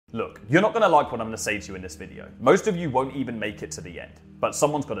Look, you're not going to like what I'm going to say to you in this video. Most of you won't even make it to the end, but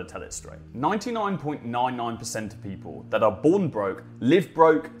someone's got to tell it straight. 99.99% of people that are born broke, live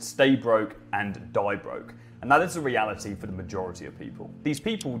broke, stay broke, and die broke. And that is the reality for the majority of people. These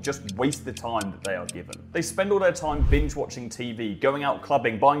people just waste the time that they are given. They spend all their time binge watching TV, going out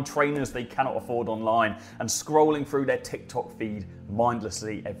clubbing, buying trainers they cannot afford online, and scrolling through their TikTok feed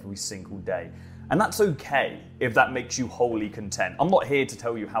mindlessly every single day. And that's okay if that makes you wholly content. I'm not here to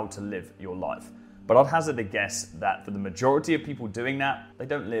tell you how to live your life, but I'd hazard a guess that for the majority of people doing that, they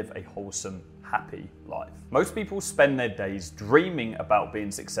don't live a wholesome, happy life. Most people spend their days dreaming about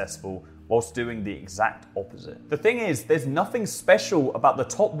being successful whilst doing the exact opposite. The thing is, there's nothing special about the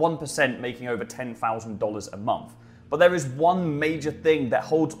top 1% making over $10,000 a month, but there is one major thing that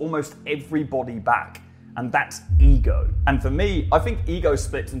holds almost everybody back, and that's ego. And for me, I think ego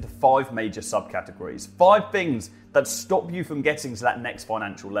splits into 5 major subcategories. 5 things that stop you from getting to that next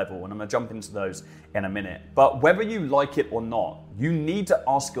financial level, and I'm gonna jump into those in a minute. But whether you like it or not, you need to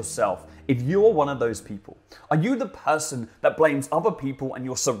ask yourself if you're one of those people. Are you the person that blames other people and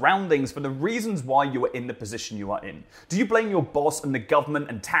your surroundings for the reasons why you are in the position you are in? Do you blame your boss and the government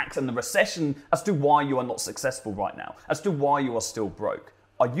and tax and the recession as to why you are not successful right now, as to why you are still broke?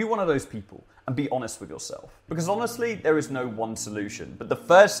 Are you one of those people? And be honest with yourself. Because honestly, there is no one solution. But the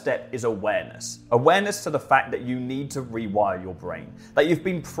first step is awareness. Awareness to the fact that you need to rewire your brain. That you've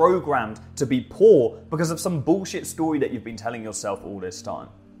been programmed to be poor because of some bullshit story that you've been telling yourself all this time.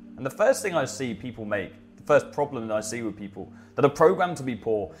 And the first thing I see people make, the first problem that I see with people that are programmed to be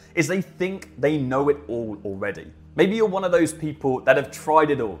poor, is they think they know it all already. Maybe you're one of those people that have tried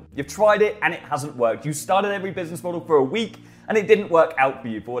it all. You've tried it and it hasn't worked. You started every business model for a week and it didn't work out for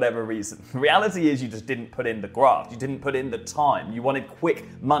you for whatever reason. The reality is you just didn't put in the graft. You didn't put in the time. You wanted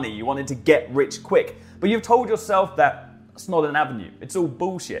quick money. You wanted to get rich quick. But you've told yourself that it's not an avenue. It's all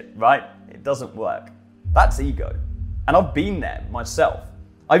bullshit, right? It doesn't work. That's ego. And I've been there myself.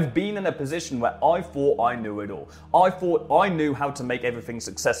 I've been in a position where I thought I knew it all. I thought I knew how to make everything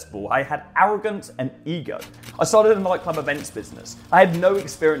successful. I had arrogance and ego. I started a nightclub events business. I had no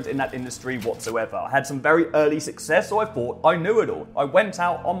experience in that industry whatsoever. I had some very early success, so I thought I knew it all. I went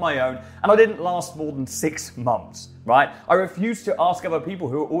out on my own and I didn't last more than 6 months, right? I refused to ask other people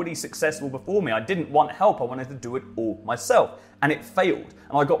who were already successful before me. I didn't want help. I wanted to do it all myself. And it failed.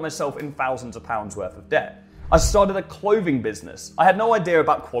 And I got myself in thousands of pounds worth of debt. I started a clothing business. I had no idea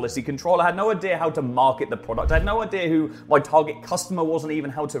about quality control. I had no idea how to market the product. I had no idea who my target customer was and even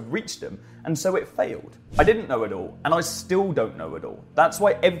how to reach them. And so it failed. I didn't know it all, and I still don't know it all. That's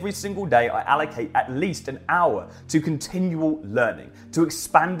why every single day I allocate at least an hour to continual learning, to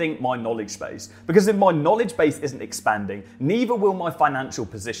expanding my knowledge base. Because if my knowledge base isn't expanding, neither will my financial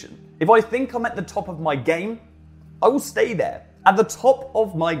position. If I think I'm at the top of my game, I will stay there, at the top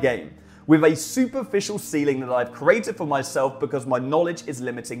of my game, with a superficial ceiling that I've created for myself because my knowledge is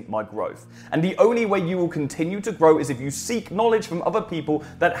limiting my growth. And the only way you will continue to grow is if you seek knowledge from other people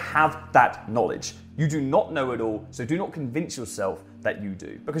that have that knowledge. You do not know it all, so do not convince yourself that you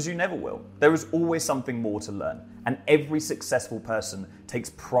do, because you never will. There is always something more to learn, and every successful person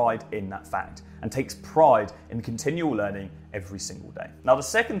takes pride in that fact and takes pride in continual learning every single day. Now, the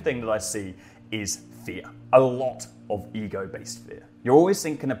second thing that I see is fear. A lot of ego-based fear. You're always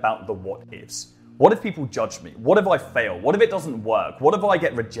thinking about the what ifs. What if people judge me? What if I fail? What if it doesn't work? What if I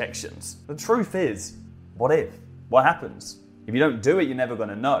get rejections? The truth is, what if? What happens? If you don't do it, you're never going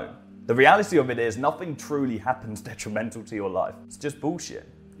to know. The reality of it is nothing truly happens detrimental to your life. It's just bullshit.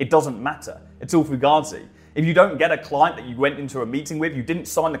 It doesn't matter. It's all fugazi. If you don't get a client that you went into a meeting with, you didn't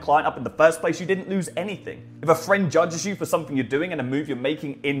sign the client up in the first place, you didn't lose anything. If a friend judges you for something you're doing and a move you're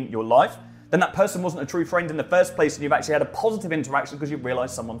making in your life, then that person wasn't a true friend in the first place and you've actually had a positive interaction because you've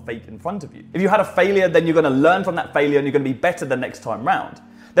realized someone faked in front of you. If you had a failure, then you're going to learn from that failure and you're going to be better the next time round.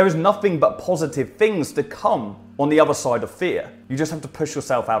 There is nothing but positive things to come on the other side of fear. You just have to push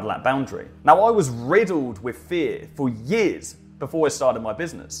yourself out of that boundary. Now, I was riddled with fear for years before I started my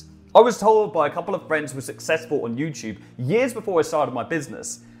business. I was told by a couple of friends who were successful on YouTube years before I started my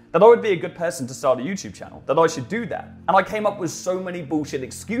business that I would be a good person to start a YouTube channel, that I should do that. And I came up with so many bullshit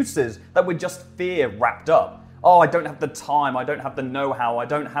excuses that were just fear wrapped up. Oh, I don't have the time, I don't have the know-how, I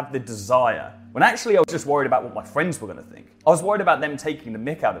don't have the desire. When actually I was just worried about what my friends were gonna think. I was worried about them taking the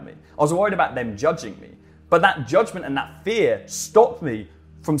mick out of me. I was worried about them judging me. But that judgment and that fear stopped me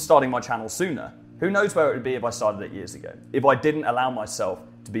from starting my channel sooner. Who knows where it would be if I started it years ago, if I didn't allow myself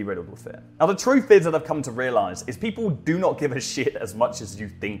to be riddled with fear. Now, the truth is that I've come to realize is people do not give a shit as much as you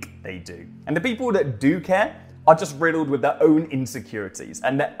think they do. And the people that do care are just riddled with their own insecurities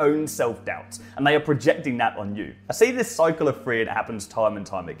and their own self-doubts, and they are projecting that on you. I see this cycle of fear that happens time and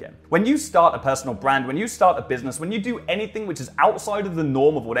time again. When you start a personal brand, when you start a business, when you do anything which is outside of the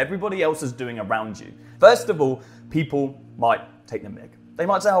norm of what everybody else is doing around you, first of all, people might take the mick. They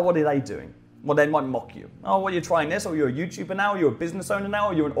might say, oh, what are they doing? Well, they might mock you. Oh, well, you're trying this, or you're a YouTuber now, or you're a business owner now,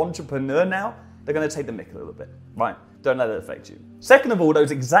 or you're an entrepreneur now. They're going to take the mick a little bit, right? Don't let it affect you. Second of all,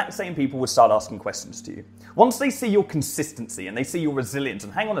 those exact same people will start asking questions to you. Once they see your consistency and they see your resilience,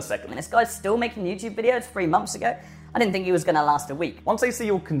 and hang on a second. This guy's still making YouTube videos 3 months ago. I didn't think he was going to last a week. Once they see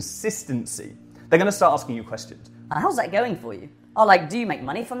your consistency, they're going to start asking you questions. How's that going for you? Oh, like, do you make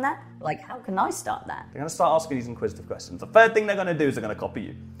money from that? Like, how can I start that? They're going to start asking these inquisitive questions. The third thing they're going to do is they're going to copy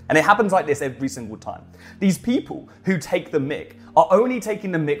you. And it happens like this every single time. These people who take the mick are only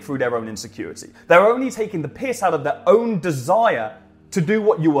taking the mick through their own insecurity. They're only taking the piss out of their own desire to do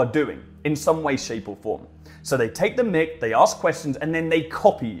what you are doing in some way, shape, or form. So they take the mick, they ask questions, and then they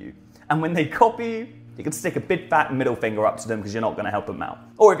copy you. And when they copy you, you can stick a big fat middle finger up to them because you're not going to help them out.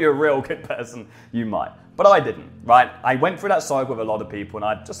 Or if you're a real good person, you might. But I didn't, right? I went through that cycle with a lot of people and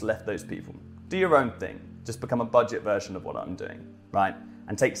I just left those people. Do your own thing. Just become a budget version of what I'm doing, right?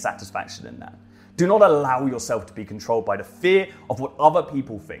 And take satisfaction in that. Do not allow yourself to be controlled by the fear of what other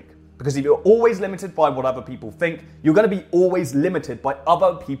people think. Because if you're always limited by what other people think, you're going to be always limited by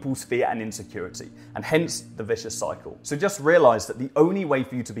other people's fear and insecurity, and hence the vicious cycle. So just realize that the only way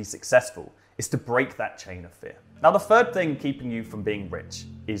for you to be successful is to break that chain of fear. Now, the third thing keeping you from being rich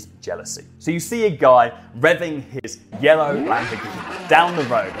is jealousy. So you see a guy revving his yellow Lamborghini down the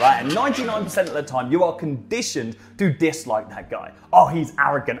road, right? And 99% of the time, you are conditioned to dislike that guy. Oh, he's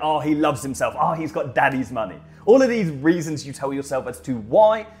arrogant. Oh, he loves himself. Oh, he's got daddy's money. All of these reasons you tell yourself as to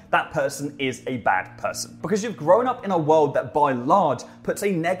why that person is a bad person. Because you've grown up in a world that by large puts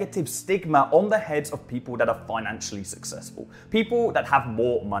a negative stigma on the heads of people that are financially successful. People that have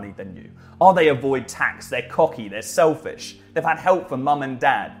more money than you. Oh, they avoid tax, they're cocky, they're selfish, they've had help from mum and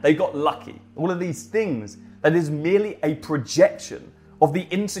dad, they got lucky. All of these things that is merely a projection of the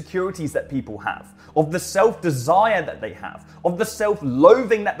insecurities that people have, of the self-desire that they have, of the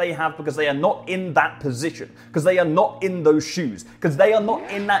self-loathing that they have because they are not in that position, because they are not in those shoes, because they are not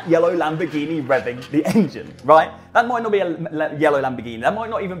in that yellow Lamborghini revving the engine, right? That might not be a yellow Lamborghini. That might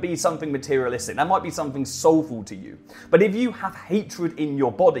not even be something materialistic. That might be something soulful to you. But if you have hatred in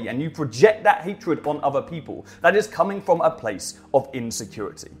your body and you project that hatred on other people, that is coming from a place of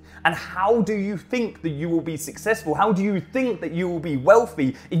insecurity. And how do you think that you will be successful? How do you think that you will be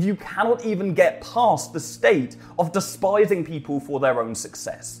wealthy if you cannot even get past the state of despising people for their own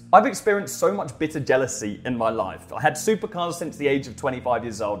success? I've experienced so much bitter jealousy in my life. I had supercars since the age of 25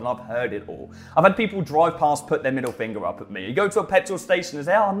 years old and I've heard it all. I've had people drive past, put their middle finger up at me. You go to a petrol station and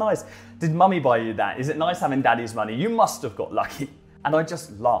say, oh, nice. Did mummy buy you that? Is it nice having daddy's money? You must have got lucky. And I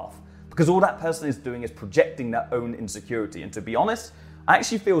just laugh because all that person is doing is projecting their own insecurity. And to be honest, I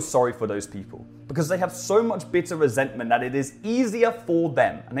actually feel sorry for those people because they have so much bitter resentment that it is easier for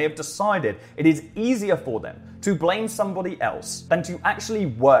them, and they have decided it is easier for them to blame somebody else than to actually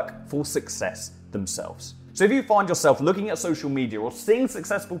work for success themselves. So if you find yourself looking at social media or seeing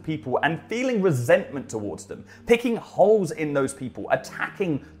successful people and feeling resentment towards them, picking holes in those people,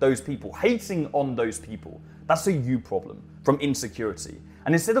 attacking those people, hating on those people, that's a you problem from insecurity.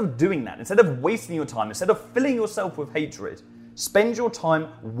 And instead of doing that, instead of wasting your time, instead of filling yourself with hatred, spend your time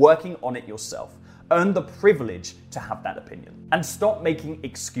working on it yourself. Earn the privilege to have that opinion. And stop making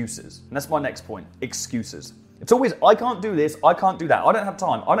excuses. And that's my next point, excuses. It's always, I can't do this, I can't do that, I don't have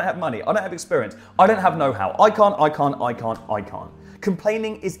time, I don't have money, I don't have experience, I don't have know-how, I can't.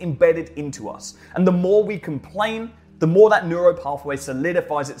 Complaining is embedded into us. And the more we complain, the more that neural pathway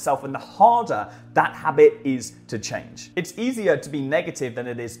solidifies itself and the harder that habit is to change. It's easier to be negative than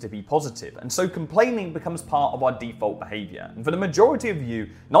it is to be positive. And so complaining becomes part of our default behavior. And for the majority of you,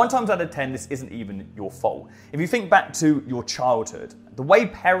 9 times out of 10, this isn't even your fault. If you think back to your childhood, the way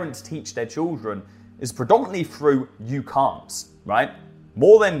parents teach their children is predominantly through you can't, right?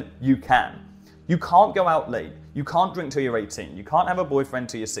 More than you can. You can't go out late. You can't drink till you're 18. You can't have a boyfriend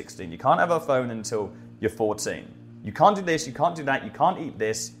till you're 16. You can't have a phone until you're 14. You can't do this, you can't do that, you can't eat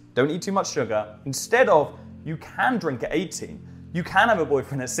this, don't eat too much sugar. Instead of, you can drink at 18, you can have a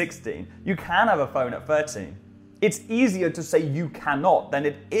boyfriend at 16, you can have a phone at 13. It's easier to say you cannot than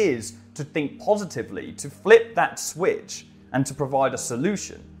it is to think positively, to flip that switch and to provide a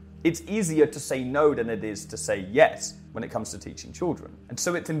solution. It's easier to say no than it is to say yes when it comes to teaching children. And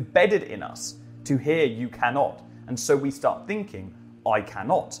so it's embedded in us to hear you cannot. And so we start thinking, I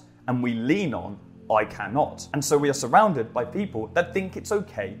cannot. And we lean on, I cannot. And so we are surrounded by people that think it's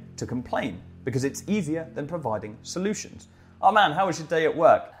okay to complain. because it's easier than providing solutions. Oh man, how was your day at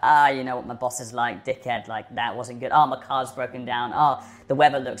work? You know what my boss is like, dickhead, like that wasn't good. Oh, my car's broken down. Oh, the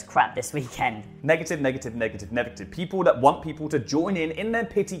weather looks crap this weekend. Negative, negative, negative, negative. People that want people to join in their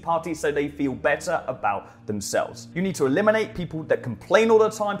pity party so they feel better about themselves. You need to eliminate people that complain all the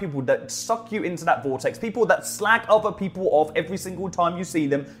time, people that suck you into that vortex, people that slag other people off every single time you see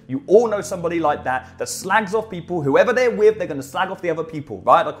them. You all know somebody like that slags off people. Whoever they're with, they're going to slag off the other people,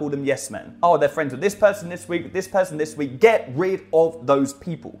 right? I call them yes men. Oh, they're friends with this person this week, with this person this week. Get rid of those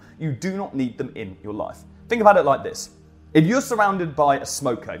people. You do not need them in your life. Think about it like this. If you're surrounded by a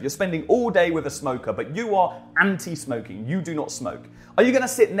smoker, if you're spending all day with a smoker, but you are anti-smoking, you do not smoke, are you going to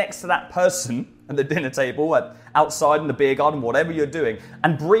sit next to that person at the dinner table, outside in the beer garden, whatever you're doing,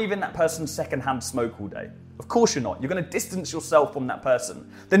 and breathe in that person's secondhand smoke all day? Of course you're not. You're going to distance yourself from that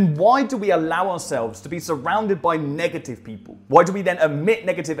person. Then why do we allow ourselves to be surrounded by negative people? Why do we then emit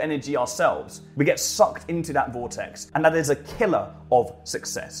negative energy ourselves? We get sucked into that vortex, and that is a killer of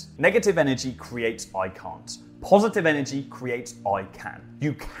success. Negative energy creates I can't. Positive energy creates I can.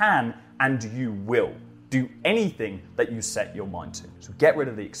 You can and you will do anything that you set your mind to. So get rid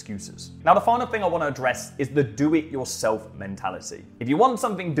of the excuses. Now, the final thing I want to address is the do-it-yourself mentality. If you want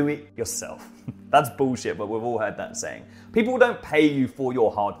something, do it yourself. That's bullshit, but we've all heard that saying. People don't pay you for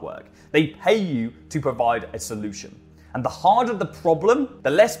your hard work. They pay you to provide a solution. And the harder the problem,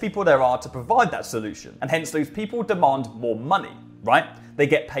 the less people there are to provide that solution. And hence those people demand more money, right? They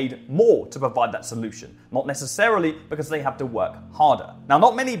get paid more to provide that solution, not necessarily because they have to work harder. Now,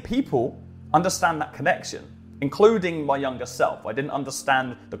 not many people understand that connection, including my younger self. I didn't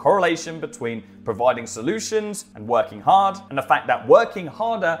understand the correlation between providing solutions and working hard, and the fact that working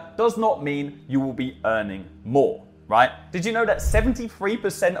harder does not mean you will be earning more, right? Did you know that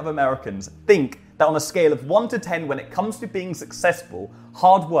 73% of Americans think that on a scale of 1 to 10, when it comes to being successful,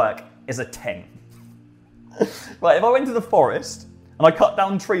 hard work is a 10? Right, if I went to the forest and I cut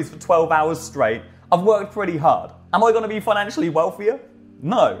down trees for 12 hours straight, I've worked pretty hard. Am I going to be financially wealthier?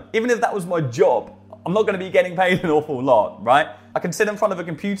 No. Even if that was my job, I'm not going to be getting paid an awful lot, right? I can sit in front of a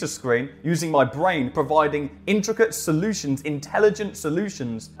computer screen using my brain, providing intricate solutions, intelligent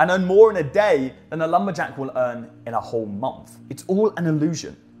solutions, and earn more in a day than a lumberjack will earn in a whole month. It's all an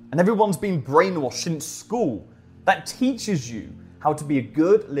illusion. And everyone's been brainwashed in school. That teaches you how to be a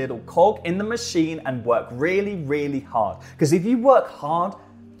good little cog in the machine and work really, really hard. Because if you work hard,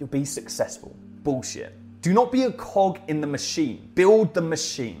 you'll be successful. Bullshit. Do not be a cog in the machine. Build the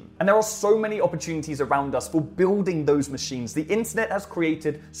machine. And there are so many opportunities around us for building those machines. The internet has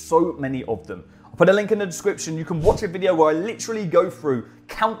created so many of them. I'll put a link in the description. You can watch a video where I literally go through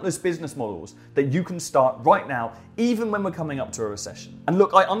countless business models that you can start right now, even when we're coming up to a recession. And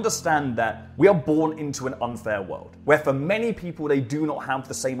look, I understand that we are born into an unfair world, where for many people, they do not have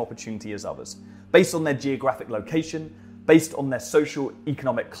the same opportunity as others, based on their geographic location, based on their social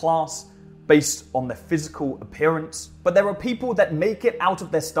economic class, based on their physical appearance. But there are people that make it out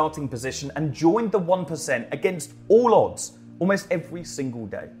of their starting position and join the 1% against all odds almost every single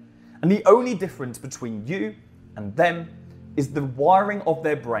day. And the only difference between you and them is the wiring of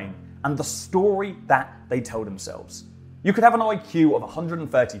their brain and the story that they tell themselves. You could have an IQ of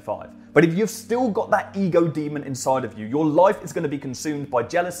 135, but if you've still got that ego demon inside of you, your life is going to be consumed by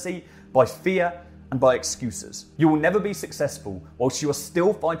jealousy, by fear, and by excuses. You will never be successful whilst you are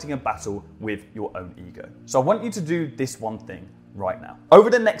still fighting a battle with your own ego. So I want you to do this one thing right now. Over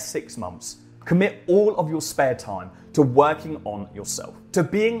the next 6 months, commit all of your spare time to working on yourself, to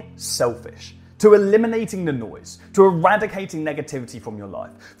being selfish, to eliminating the noise, to eradicating negativity from your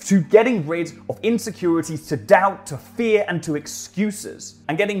life, to getting rid of insecurities, to doubt, to fear, and to excuses,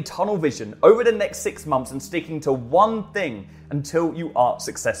 and getting tunnel vision over the next 6 months and sticking to one thing until you are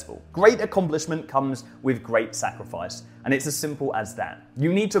successful. Great accomplishment comes with great sacrifice, and it's as simple as that.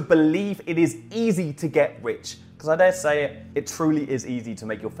 You need to believe it is easy to get rich, because I dare say it truly is easy to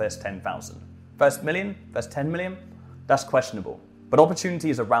make your first 10,000. First million, first 10 million, that's questionable. But opportunity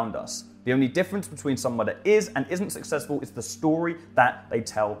is around us. The only difference between someone that is and isn't successful is the story that they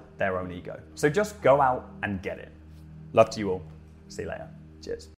tell their own ego. So just go out and get it. Love to you all. See you later. Cheers.